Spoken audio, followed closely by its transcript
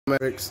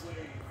Mavericks.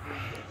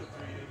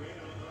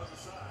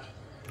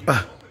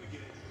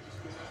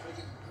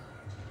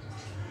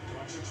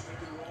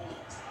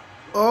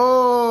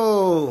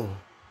 Oh.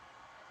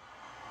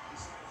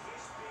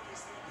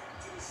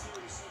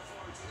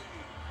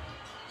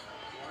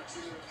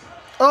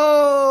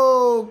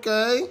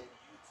 Okay.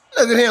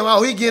 Look at him.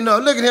 Oh, he getting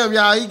up. Look at him,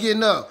 y'all. He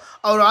getting up.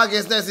 Oh, no, I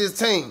guess that's his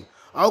team.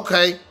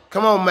 Okay.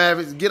 Come on,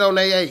 Mavericks. Get on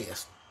their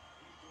ass.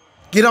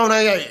 Get on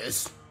their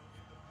ass.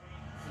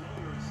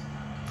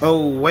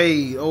 Oh,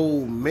 wait.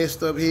 Oh,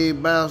 messed up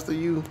head bounce to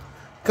you.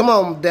 Come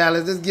on,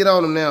 Dallas. Let's get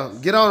on them now.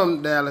 Get on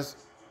them, Dallas.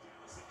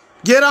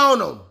 Get on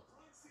them.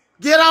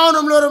 Get on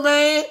them, little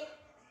man.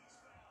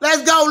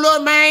 Let's go,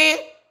 little man.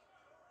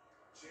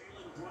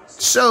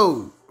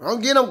 Show.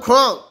 Don't get them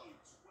crunk.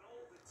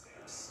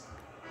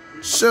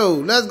 Show.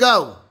 Let's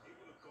go.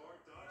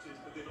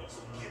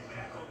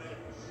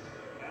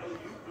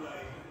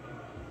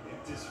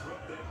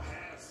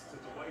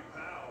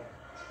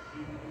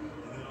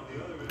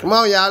 Come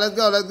on, y'all. Let's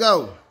go. Let's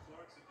go.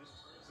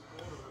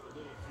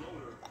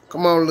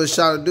 Come on, little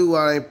shot of do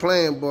I ain't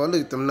playing, boy.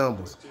 Look at them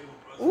numbers.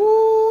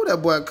 Ooh, that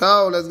boy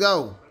cold. Let's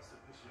go.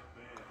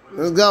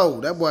 Let's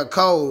go. That boy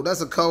cold. That's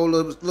a cold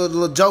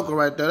little joker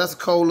right there. That's a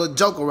cold little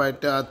joker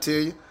right there, I tell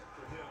you.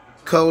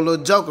 Cold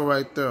little joker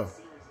right there.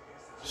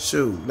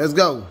 Shoot. Let's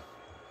go.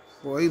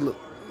 Boy, he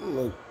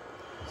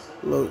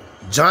look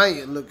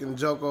giant looking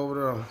joker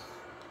over there.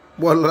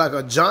 Boy, look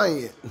like a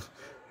giant.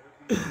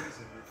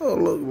 Oh,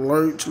 look,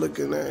 lurch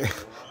looking at.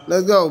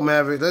 Let's go,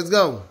 Mavericks. Let's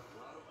go.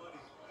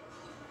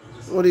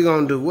 What are you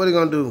going to do? What are you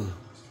going to do?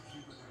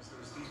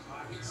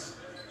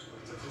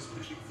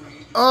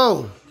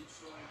 Oh.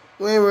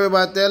 We ain't worried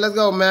about that. Let's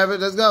go,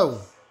 Mavericks. Let's go.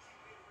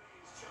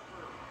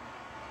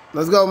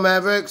 Let's go,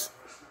 Mavericks.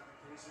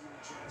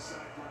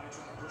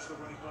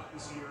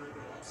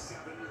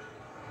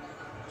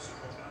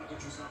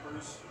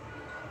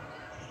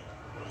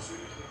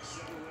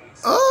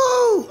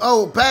 Oh.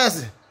 Oh,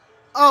 pass it.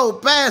 Oh,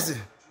 pass it.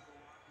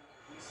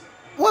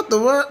 What the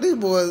world? These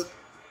boys.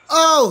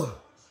 Oh.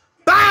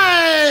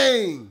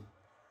 Bang!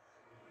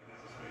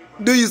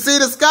 Do you see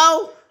the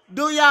score?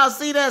 Do y'all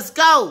see that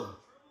score?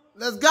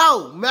 Let's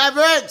go,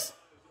 Mavericks.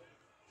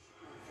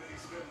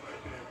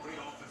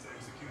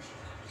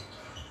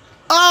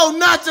 Oh,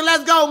 nothing.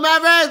 Let's go,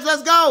 Mavericks.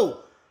 Let's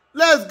go.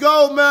 Let's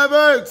go,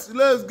 Mavericks.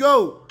 Let's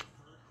go.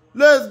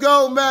 Let's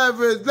go,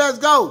 Mavericks. Let's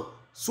go.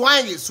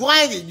 Swing it.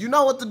 Swing it. You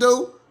know what to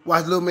do.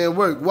 Watch little man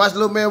work. Watch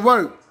little man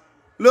work.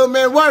 Little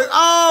man work.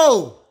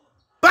 Oh!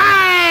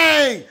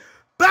 Bang!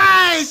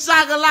 Bang!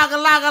 Shaka, laka,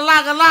 laka,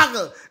 laka,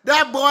 laka.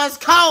 That boy's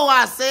cold,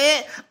 I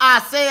said.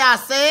 I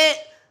said.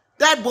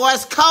 That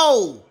boy's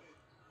cold.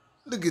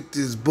 Look at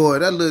this boy.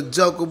 That little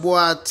joker boy,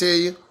 I tell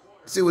you.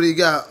 See what he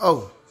got.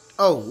 Oh,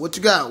 what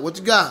you got? What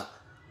you got?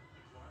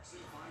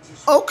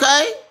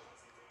 Okay.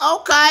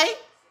 Okay.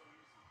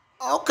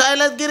 Okay,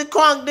 let's get it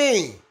crunked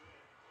in.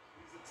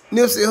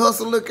 Nipsey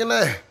Hussle looking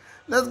at.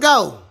 Let's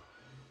go.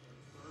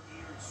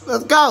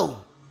 Let's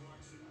go.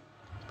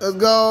 Let's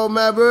go,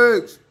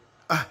 Mavericks.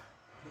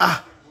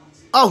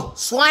 Oh,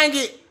 swing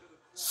it.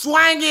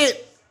 Swing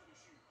it.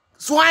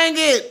 Swing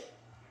it.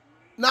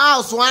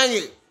 No, swing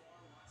it.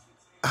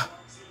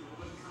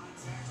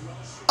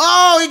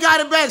 Oh, he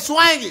got it back.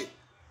 Swing it.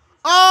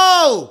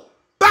 Oh,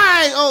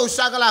 bang. Oh,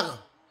 shakalaka.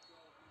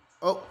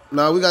 Oh,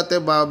 no, we got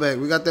that ball back.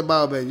 We got that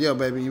ball back. Yeah,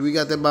 baby. We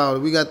got that ball.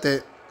 We got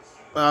that.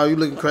 Oh, you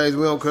looking crazy.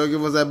 We don't care.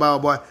 Give us that ball,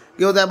 boy.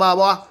 Give us that ball,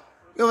 boy.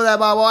 Give us that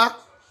ball, boy.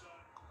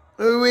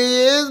 Here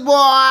he is,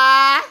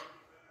 boy.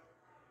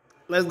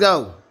 Let's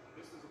go.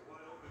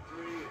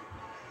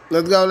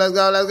 Let's go, let's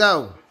go, let's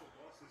go.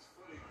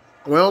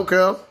 We don't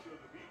care.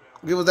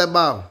 Give us that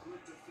ball.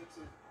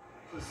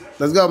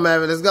 Let's go,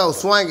 Maverick. Let's go.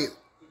 Swing it.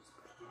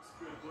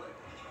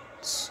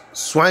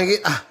 Swing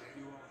it.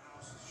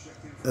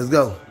 Let's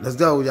go. Let's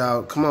go,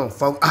 y'all. Come on,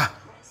 folks.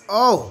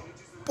 Oh.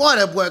 Boy,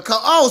 that boy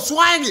caught. Oh,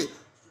 swing it.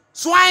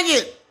 Swing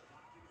it.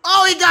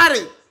 Oh, he got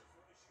it.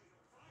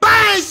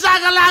 Bang!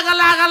 Shaka, laka,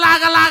 laka,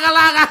 laka, laka,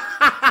 laka.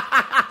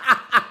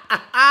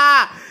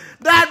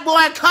 That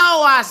boy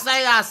cold, I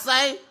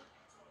say.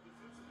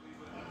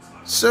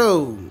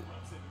 So,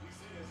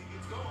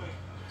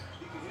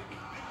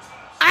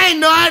 ain't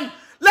nothing.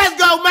 Let's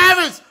go,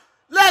 Mavericks.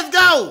 Let's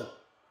go.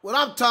 What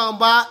I'm talking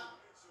about.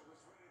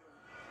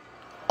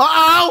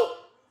 Uh-oh.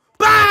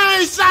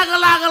 Bang! Shaka,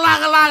 laka,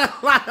 laka,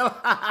 laka.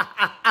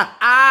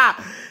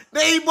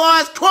 These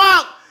boys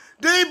crunk.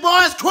 These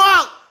boys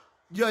crunk.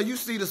 Yeah, you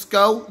see the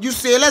score. You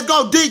see it. Let's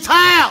go,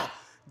 D-Town.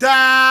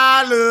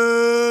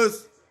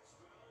 Dallas.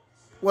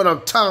 What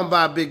I'm talking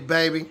about, big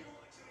baby.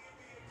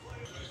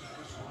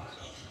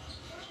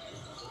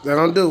 They're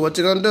gonna do what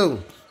you gonna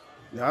do.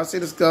 Y'all see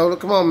the score?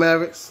 Come on,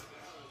 Mavericks.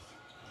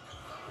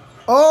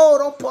 Oh,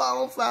 don't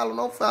foul him.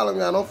 Don't foul him,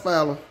 y'all. Don't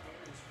foul him.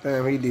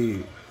 Damn, he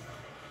did.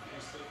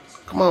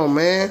 Come on,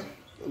 man.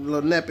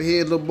 Little nappy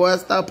head, little boy.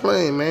 Stop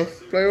playing, man.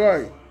 Play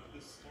right.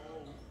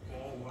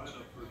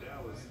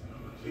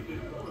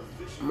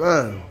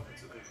 Man.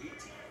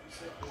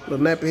 Little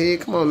nappy head.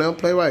 Come on now.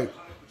 Play right.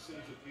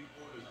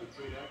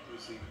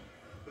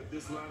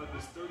 This lineup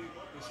is 30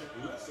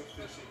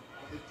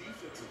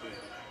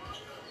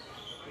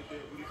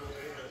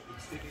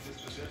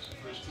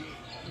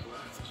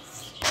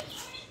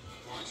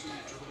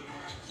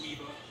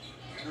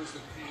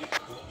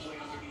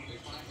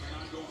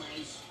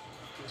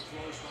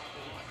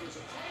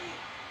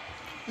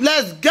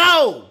 Let's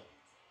go.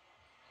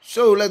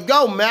 So let's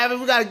go,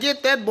 Mavericks. We got to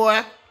get that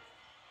boy.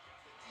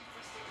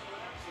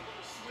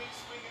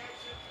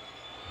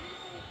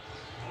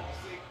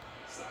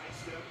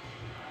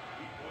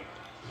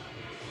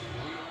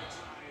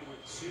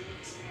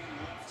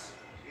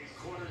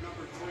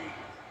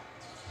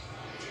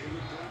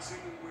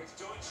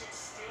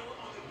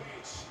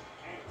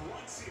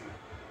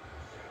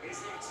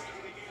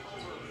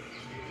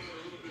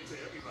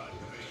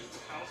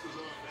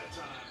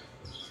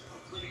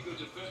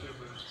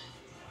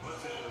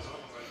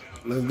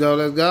 Let's go,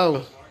 let's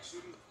go.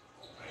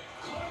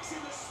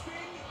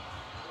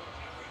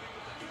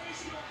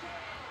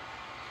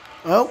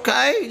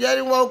 Okay, they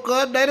didn't woke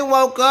up. They didn't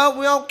woke up.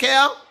 We don't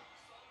care.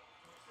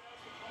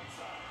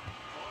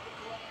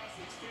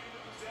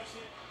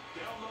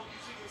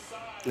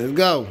 Let's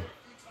go.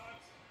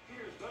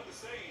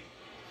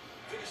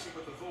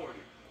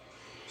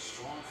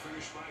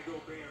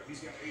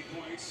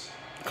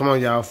 Come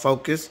on, y'all.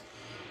 Focus.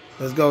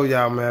 Let's go,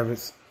 y'all,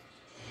 Mavericks.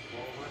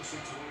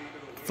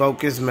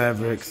 Focus,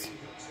 Mavericks.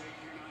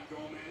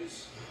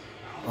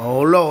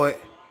 Oh, Lord.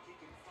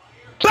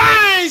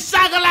 Bang!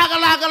 Shaka, laka,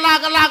 laka,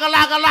 laka, laka,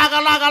 laka,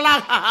 laka, laka,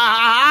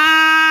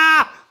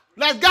 laka.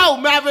 Let's go,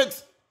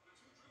 Mavericks.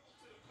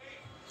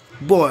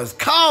 Boy, it's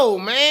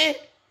cold, man.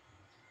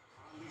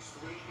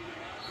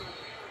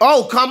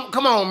 Oh,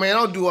 come on, man.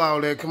 Don't do all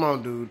that. Come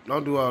on, dude.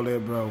 Don't do all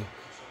that, bro.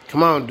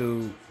 Come on,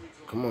 dude.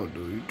 Come on,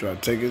 dude. You try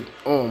to take his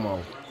arm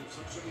off.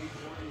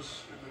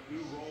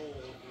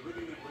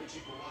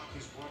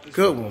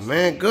 Good one,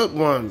 man. Good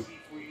one.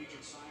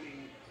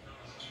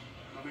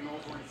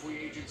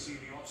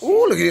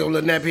 Ooh, look at him,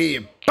 little nappy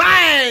head.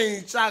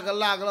 Bang!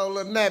 Chocolate on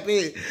little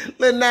nappy head.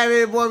 Little nappy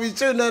head, boy, be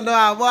shooting that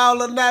dog. Boy,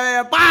 little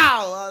nappy head. Bow!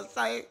 I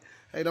say,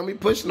 hey, don't be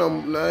pushing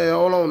them. Hey,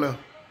 hold on now.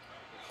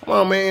 Come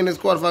on, man. In this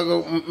quarter, if I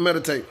go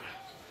meditate.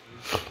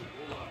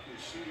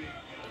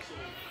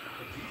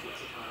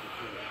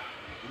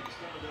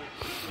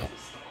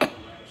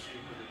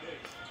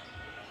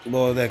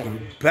 Boy, that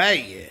can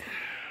bang it.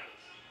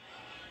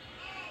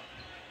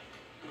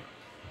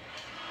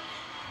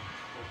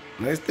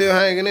 They still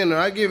hanging in there.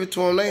 I give it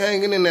to them. They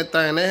hanging in that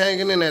thing. They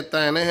hanging in that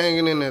thing. They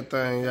hanging in that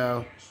thing,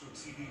 y'all.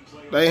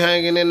 They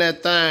hanging in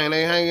that thing.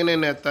 They hanging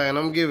in that thing. I'm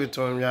gonna give it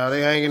to them, y'all.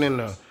 They hanging in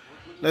there.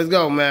 Let's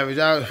go, Mavericks.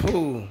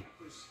 Y'all.